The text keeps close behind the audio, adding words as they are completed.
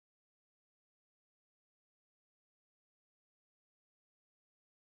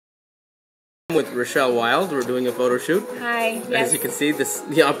With Rachelle Wilde, we're doing a photo shoot. Hi. Yes. As you can see,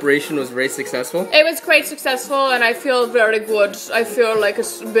 the operation was very successful. It was quite successful, and I feel very good. I feel like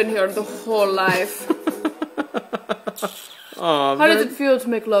it's been here the whole life. How does it feel to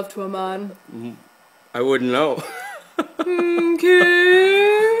make love to a man? I wouldn't know.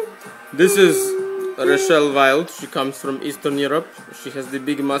 Okay. This is Rachelle Wilde. She comes from Eastern Europe. She has the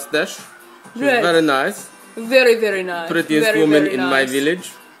big mustache. She's Right. very nice. Very, very nice. Prettiest very, woman very in nice. my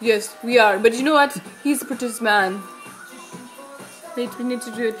village. Yes, we are. But you know what? He's the prettiest man. Wait, we need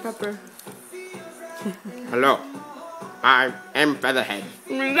to do it proper. Hello. I am Featherhead.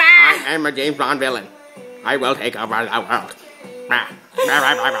 I am a James Bond villain. I will take over the world.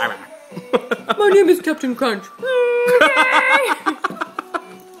 My name is Captain Crunch.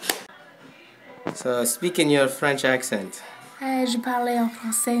 So speak in your French accent. Je parlais en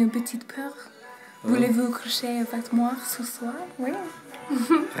français un petit peu. Voulez-vous coucher avec moi ce soir? Oui.